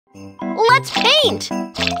Let's paint!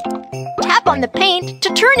 Tap on the paint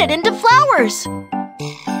to turn it into flowers. 1,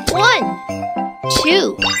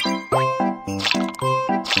 2.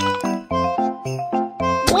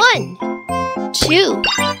 1, 2.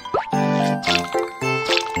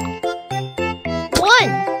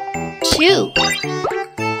 1, 2.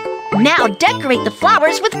 Now decorate the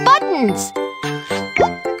flowers with buttons.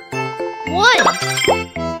 1,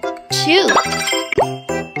 2,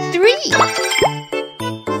 3,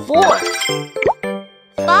 4,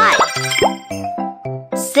 5,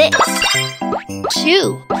 6.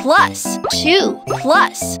 2 plus 2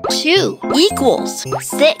 plus 2 equals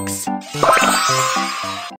 6.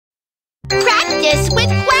 Practice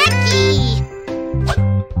with Quacky!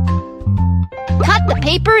 Cut the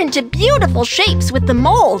paper into beautiful shapes with the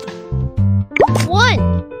mold.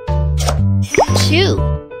 1, 2.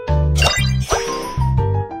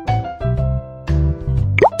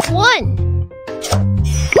 1,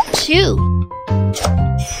 2,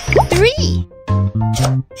 3,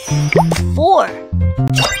 4.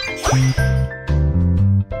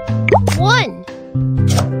 1,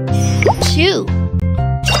 2.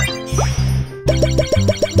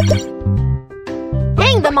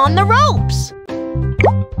 Hang them on the ropes.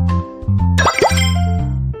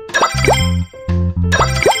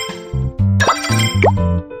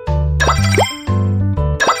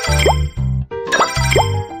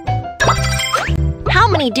 How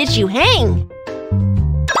many did you hang?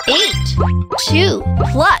 8. 2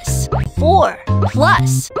 plus 4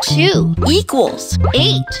 plus 2 equals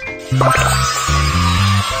 8.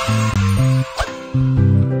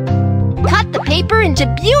 Cut the paper into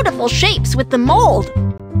beautiful shapes with the mold.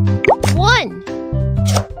 1,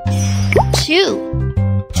 2.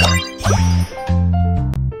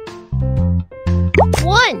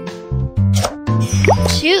 1,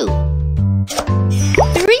 2,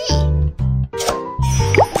 3,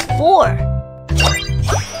 4.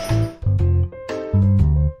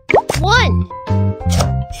 1,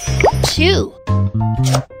 2,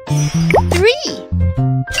 3.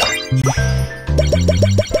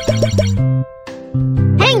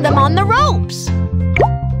 Hang them on the ropes.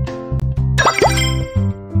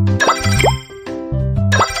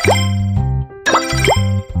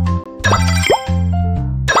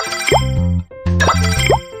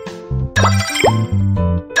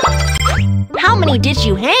 How many did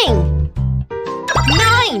you hang?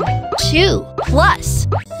 9. 2 plus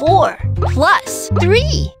 4 plus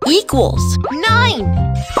 3 equals 9.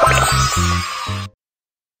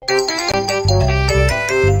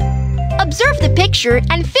 Observe the picture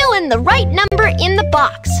and fill in the right number in the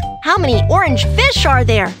box. How many orange fish are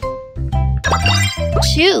there?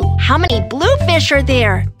 2. How many blue fish are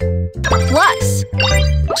there? Plus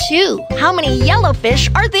 2. How many yellow fish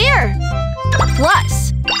are there?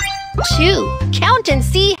 Plus 2. Count and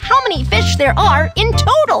see how many fish there are in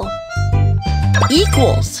total.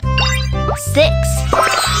 Equals 6.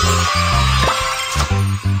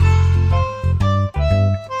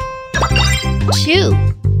 Two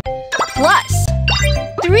plus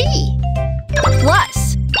 3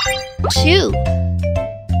 plus 2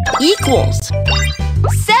 equals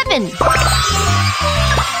 7.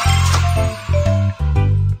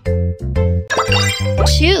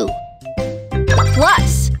 2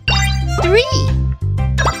 plus 3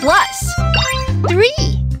 plus 3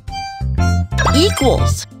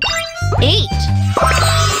 equals 8.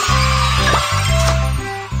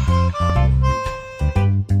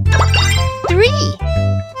 3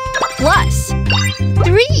 plus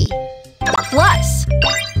 3 plus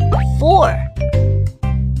 4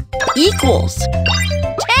 equals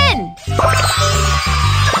 10.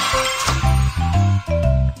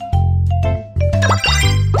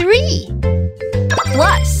 3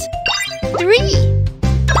 plus 3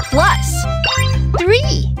 plus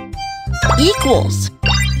 3 equals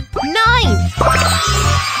 9.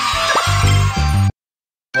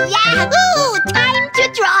 Yahoo! Time to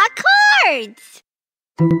draw cards!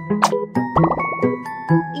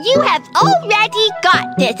 You have already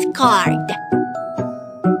got this card.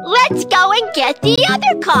 Let's go and get the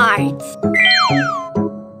other cards.